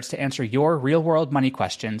the nerds to answer your real-world money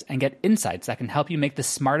questions and get insights that can help you make the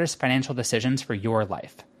smartest financial decisions for your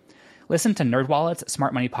life. Listen to NerdWallet's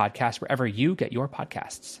Smart Money Podcast wherever you get your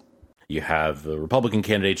podcasts. You have the Republican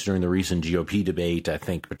candidates during the recent GOP debate, I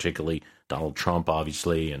think particularly Donald Trump,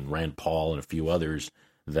 obviously, and Rand Paul and a few others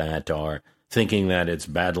that are thinking that it's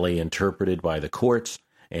badly interpreted by the courts,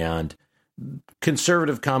 and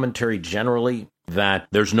conservative commentary generally that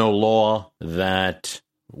there's no law that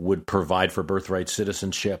would provide for birthright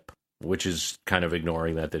citizenship, which is kind of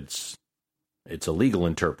ignoring that it's a legal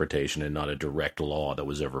interpretation and not a direct law that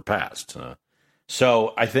was ever passed.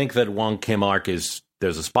 So I think that Wong Kim Ark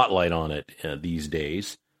there's a spotlight on it these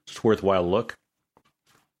days. It's worthwhile look.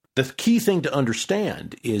 The key thing to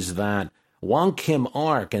understand is that Wong Kim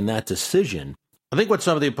Ark and that decision, I think what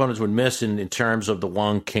some of the opponents would miss in terms of the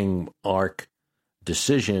Wong Kim Ark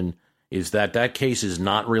decision is that that case is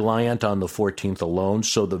not reliant on the 14th alone,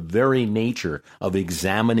 so the very nature of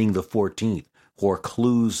examining the 14th for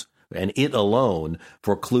clues, and it alone,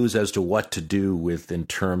 for clues as to what to do with in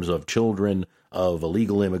terms of children, of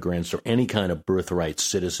illegal immigrants, or any kind of birthright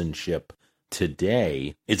citizenship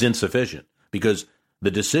today, is insufficient, because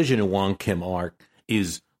the decision in Wong Kim Ark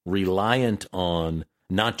is reliant on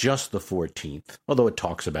not just the 14th, although it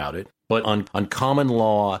talks about it, but on common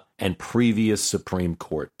law and previous Supreme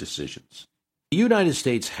Court decisions. The United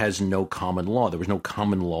States has no common law. There was no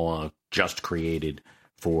common law just created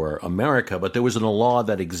for America, but there was a law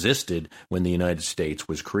that existed when the United States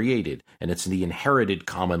was created, and it's the inherited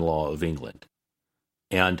common law of England.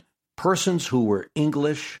 And persons who were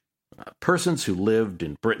English, persons who lived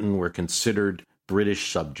in Britain were considered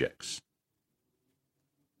British subjects.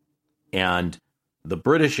 And the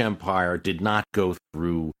British Empire did not go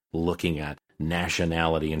through looking at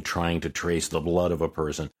nationality and trying to trace the blood of a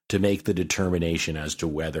person to make the determination as to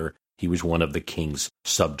whether he was one of the king's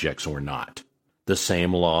subjects or not. The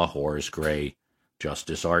same law, Horace Gray,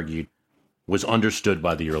 Justice argued, was understood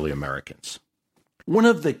by the early Americans. One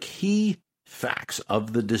of the key facts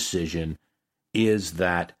of the decision is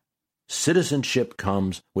that citizenship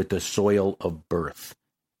comes with the soil of birth.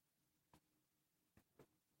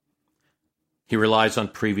 He relies on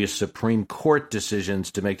previous Supreme Court decisions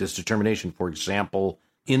to make this determination. For example,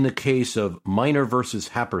 in the case of Minor versus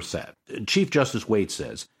Happersett, Chief Justice Waite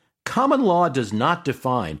says, "Common law does not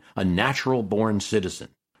define a natural-born citizen.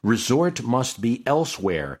 Resort must be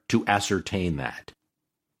elsewhere to ascertain that."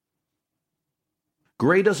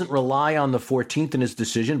 Gray doesn't rely on the 14th in his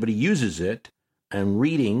decision, but he uses it, and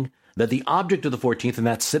reading that the object of the 14th and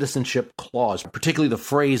that citizenship clause, particularly the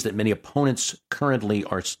phrase that many opponents currently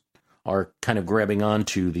are kind of grabbing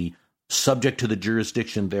onto, the subject to the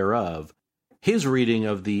jurisdiction thereof, his reading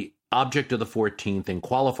of the object of the 14th in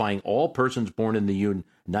qualifying all persons born in the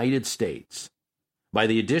United States by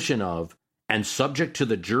the addition of and subject to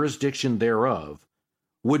the jurisdiction thereof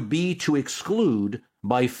would be to exclude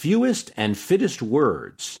by fewest and fittest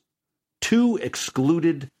words two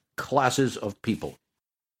excluded classes of people.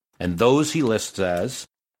 And those he lists as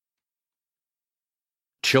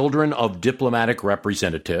children of diplomatic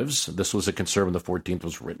representatives. This was a concern when the 14th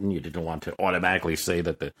was written. You didn't want to automatically say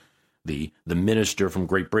that the minister from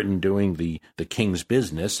Great Britain doing the king's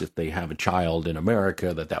business, if they have a child in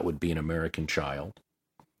America, that would be an American child.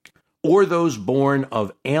 Or those born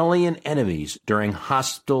of alien enemies during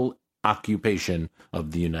hostile occupation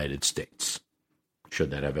of the United States, should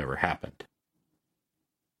that have ever happened.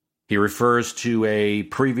 He refers to a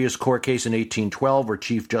previous court case in 1812 where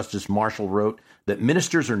Chief Justice Marshall wrote that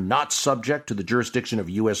ministers are not subject to the jurisdiction of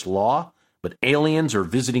U.S. law, but aliens or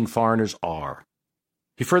visiting foreigners are.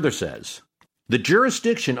 He further says, "The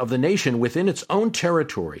jurisdiction of the nation within its own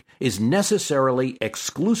territory is necessarily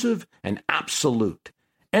exclusive and absolute.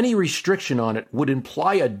 Any restriction on it would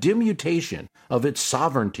imply a diminution of its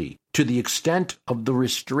sovereignty to the extent of the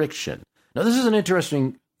restriction." Now, this is an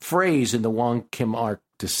interesting phrase in the Wong Kim Ark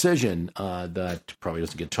decision that probably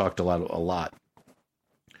doesn't get talked a lot.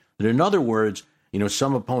 But in other words,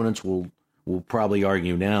 some opponents will probably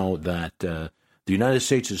argue now that the United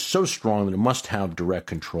States is so strong that it must have direct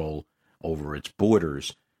control over its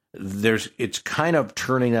borders. It's kind of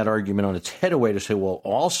turning that argument on its head away to say, well,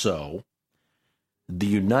 also, the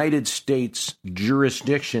United States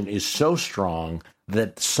jurisdiction is so strong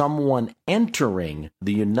that someone entering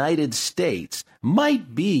the United States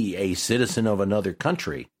might be a citizen of another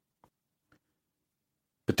country,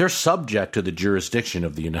 but they're subject to the jurisdiction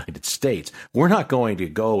of the United States. We're not going to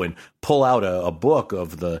go and pull out a book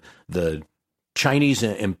of the Chinese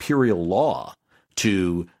imperial law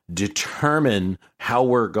to determine how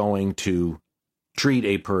we're going to treat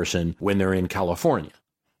a person when they're in California.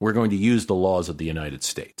 We're going to use the laws of the United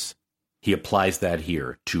States. He applies that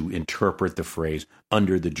here to interpret the phrase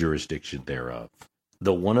under the jurisdiction thereof.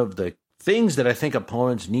 One of the things that I think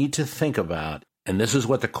opponents need to think about, and this is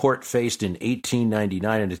what the court faced in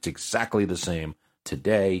 1899, and it's exactly the same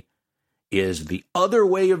today, is the other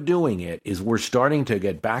way of doing it is we're starting to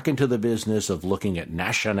get back into the business of looking at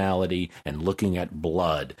nationality and looking at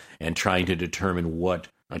blood and trying to determine what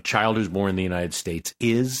a child who's born in the United States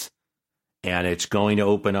is. And it's going to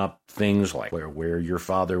open up things like where your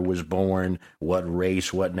father was born, what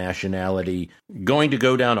race, what nationality, going to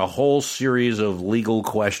go down a whole series of legal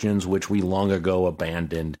questions which we long ago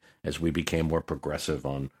abandoned as we became more progressive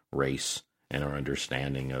on race and our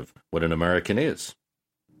understanding of what an American is.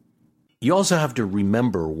 You also have to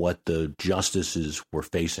remember what the justices were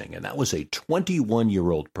facing, and that was a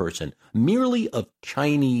 21-year-old person merely of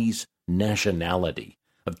Chinese nationality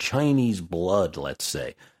of Chinese blood, let's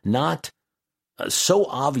say, not so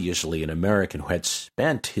obviously an American who had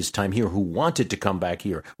spent his time here, who wanted to come back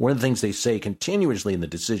here. One of the things they say continuously in the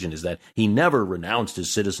decision is that he never renounced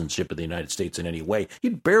his citizenship of the United States in any way.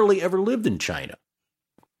 He'd barely ever lived in China.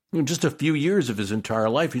 In just a few years of his entire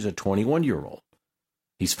life, he's a 21-year-old.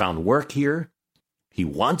 He's found work here. He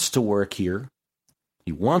wants to work here.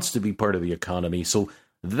 He wants to be part of the economy. So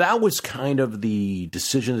that was kind of the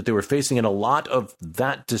decision that they were facing, and a lot of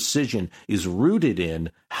that decision is rooted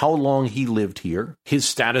in how long he lived here, his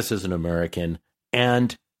status as an American,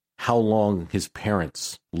 and how long his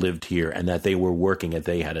parents lived here, and that they were working and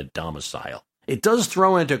they had a domicile. It does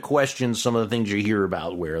throw into question some of the things you hear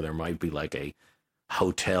about where there might be like a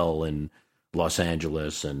hotel in Los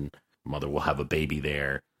Angeles and mother will have a baby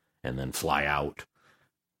there and then fly out,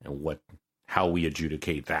 and how we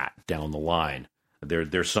adjudicate that down the line.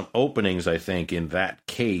 There's some openings, I think, in that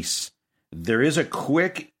case. There is a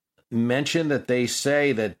quick mention that they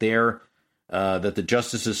say that that the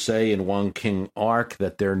justices say in Wong Kim Ark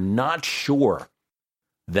that they're not sure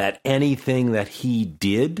that anything that he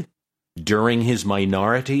did during his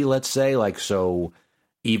minority, let's say, like so,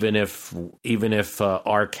 even if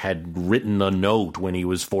Ark had written a note when he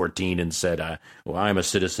was 14 and said, well, I'm a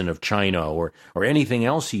citizen of China, or anything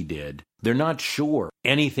else he did, they're not sure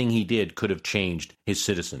anything he did could have changed his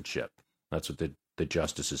citizenship. That's what the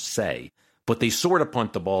justices say. But they sort of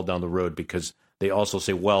punt the ball down the road because they also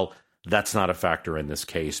say, well, that's not a factor in this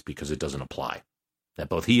case because it doesn't apply. That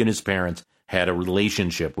both he and his parents had a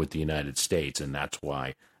relationship with the United States, and that's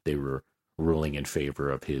why they were ruling in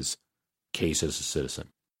favor of his case as a citizen.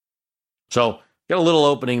 So, got a little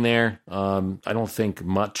opening there. I don't think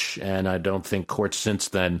much, and I don't think courts since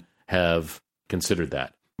then have considered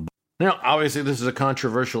that. Now, obviously, this is a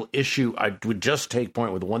controversial issue. I would just take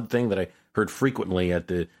point with one thing that I heard frequently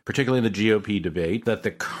particularly in the GOP debate, that the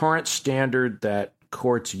current standard that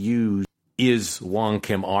courts use is Wong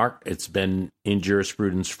Kim Ark. It's been in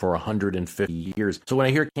jurisprudence for 150 years. So when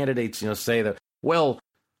I hear candidates, say that, well,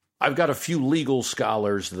 I've got a few legal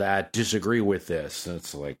scholars that disagree with this. And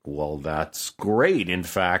it's like, well, that's great. In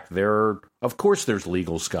fact, of course there's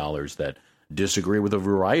legal scholars that disagree with a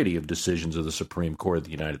variety of decisions of the Supreme Court of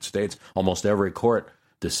the United States. Almost every court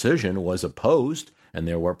decision was opposed, and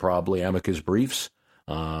there were probably amicus briefs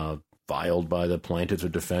filed by the plaintiffs or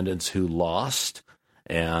defendants who lost.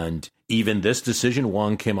 And even this decision,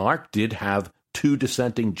 Wong Kim Ark, did have two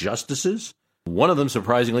dissenting justices. One of them,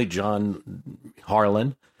 surprisingly, John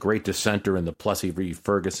Harlan, great dissenter in the Plessy v.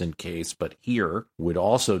 Ferguson case, but here would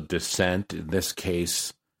also dissent. In this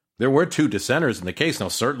case, there were two dissenters in the case. Now,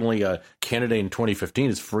 certainly a candidate in 2015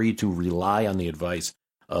 is free to rely on the advice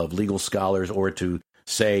of legal scholars or to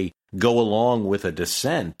say, go along with a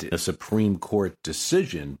dissent in a Supreme Court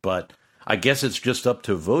decision. But I guess it's just up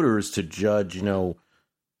to voters to judge,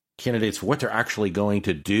 candidates what they're actually going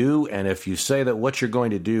to do. And if you say that what you're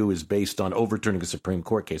going to do is based on overturning a Supreme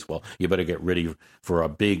Court case, well, you better get ready for a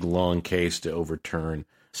big, long case to overturn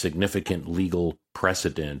significant legal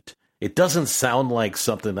precedent. It doesn't sound like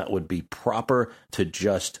something that would be proper to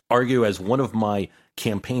just argue as one of my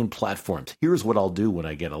campaign platforms. Here's what I'll do when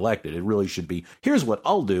I get elected. It really should be, here's what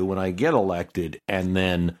I'll do when I get elected, and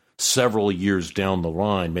then several years down the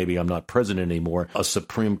line, maybe I'm not president anymore, a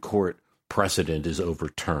Supreme Court precedent is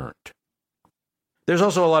overturned. There's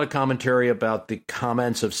also a lot of commentary about the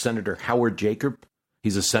comments of Senator Howard Jacob.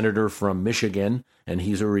 He's a senator from Michigan, and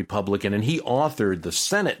he's a Republican, and he authored the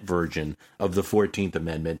Senate version of the 14th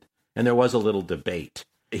Amendment, and there was a little debate.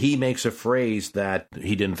 He makes a phrase that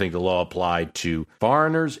he didn't think the law applied to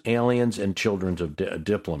foreigners, aliens, and children of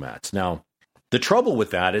diplomats. Now, the trouble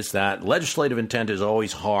with that is that legislative intent is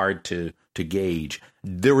always hard to gauge.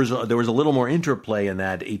 There was a little more interplay in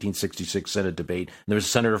that 1866 Senate debate. And there was a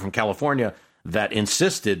senator from California that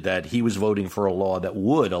insisted that he was voting for a law that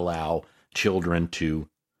would allow children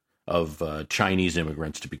of Chinese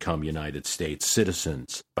immigrants to become United States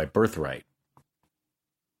citizens by birthright.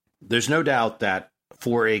 There's no doubt that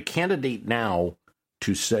for a candidate now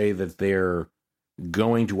to say that they're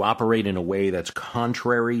going to operate in a way that's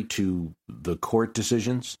contrary to the court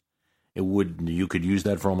decisions, you could use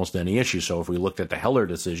that for almost any issue. So if we looked at the Heller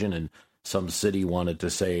decision and some city wanted to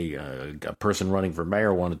say, a person running for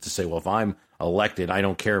mayor wanted to say, well, if I'm elected, I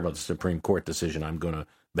don't care about the Supreme Court decision, I'm going to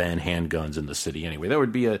ban handguns in the city anyway. There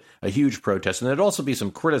would be a huge protest, and there'd also be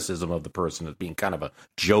some criticism of the person as being kind of a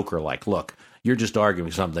joker, like, look, you're just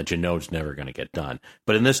arguing something that you know is never going to get done.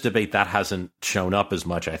 But in this debate, that hasn't shown up as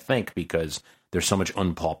much, I think, because there's so much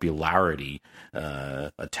unpopularity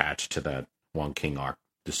attached to that Wong Kim Ark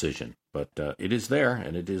decision. But it is there,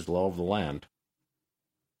 and it is law of the land.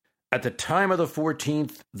 At the time of the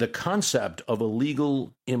 14th, the concept of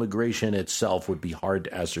illegal immigration itself would be hard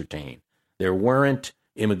to ascertain. There weren't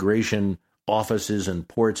immigration offices and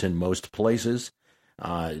ports in most places.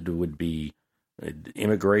 It would be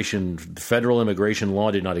federal immigration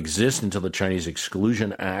law did not exist until the Chinese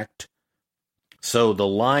Exclusion Act. So the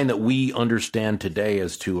line that we understand today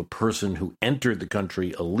as to a person who entered the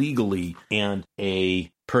country illegally and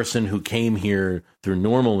a person who came here through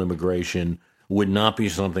normal immigration would not be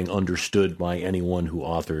something understood by anyone who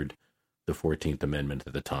authored the 14th Amendment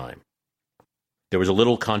at the time. There was a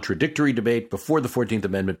little contradictory debate before the 14th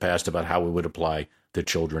Amendment passed about how it would apply to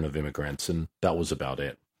children of immigrants, and that was about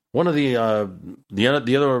it. One of the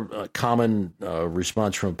other common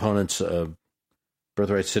response from opponents of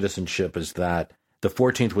birthright citizenship is that the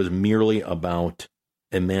 14th was merely about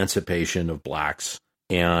emancipation of blacks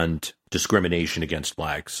and discrimination against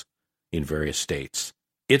blacks in various states.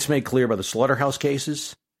 It's made clear by the slaughterhouse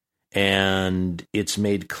cases, and it's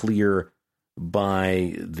made clear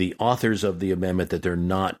by the authors of the amendment that they're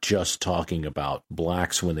not just talking about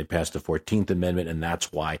blacks when they passed the 14th Amendment, and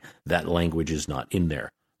that's why that language is not in there.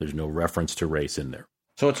 There's no reference to race in there.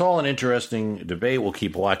 So it's all an interesting debate. We'll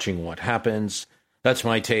keep watching what happens. That's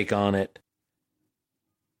my take on it.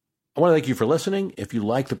 I want to thank you for listening. If you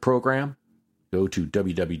like the program, go to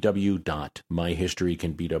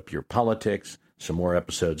www.myhistorycanbeatupyourpolitics. Some more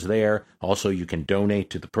episodes there. Also, you can donate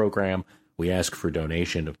to the program. We ask for a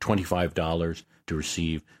donation of $25 to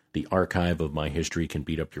receive the archive of My History Can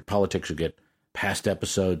Beat Up Your Politics. You'll get past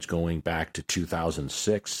episodes going back to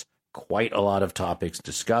 2006. Quite a lot of topics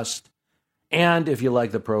discussed. And if you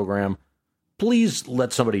like the program, please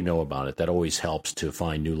let somebody know about it. That always helps to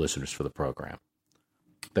find new listeners for the program.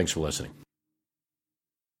 Thanks for listening.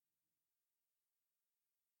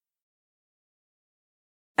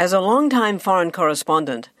 As a longtime foreign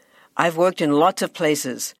correspondent, I've worked in lots of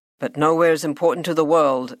places, but nowhere as important to the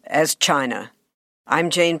world as China. I'm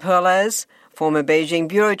Jane Perlez, former Beijing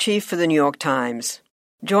bureau chief for the New York Times.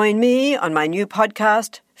 Join me on my new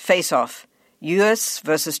podcast, Face Off, U.S.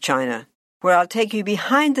 versus China, where I'll take you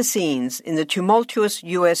behind the scenes in the tumultuous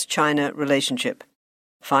U.S.-China relationship.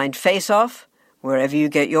 Find Face Off wherever you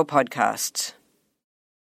get your podcasts.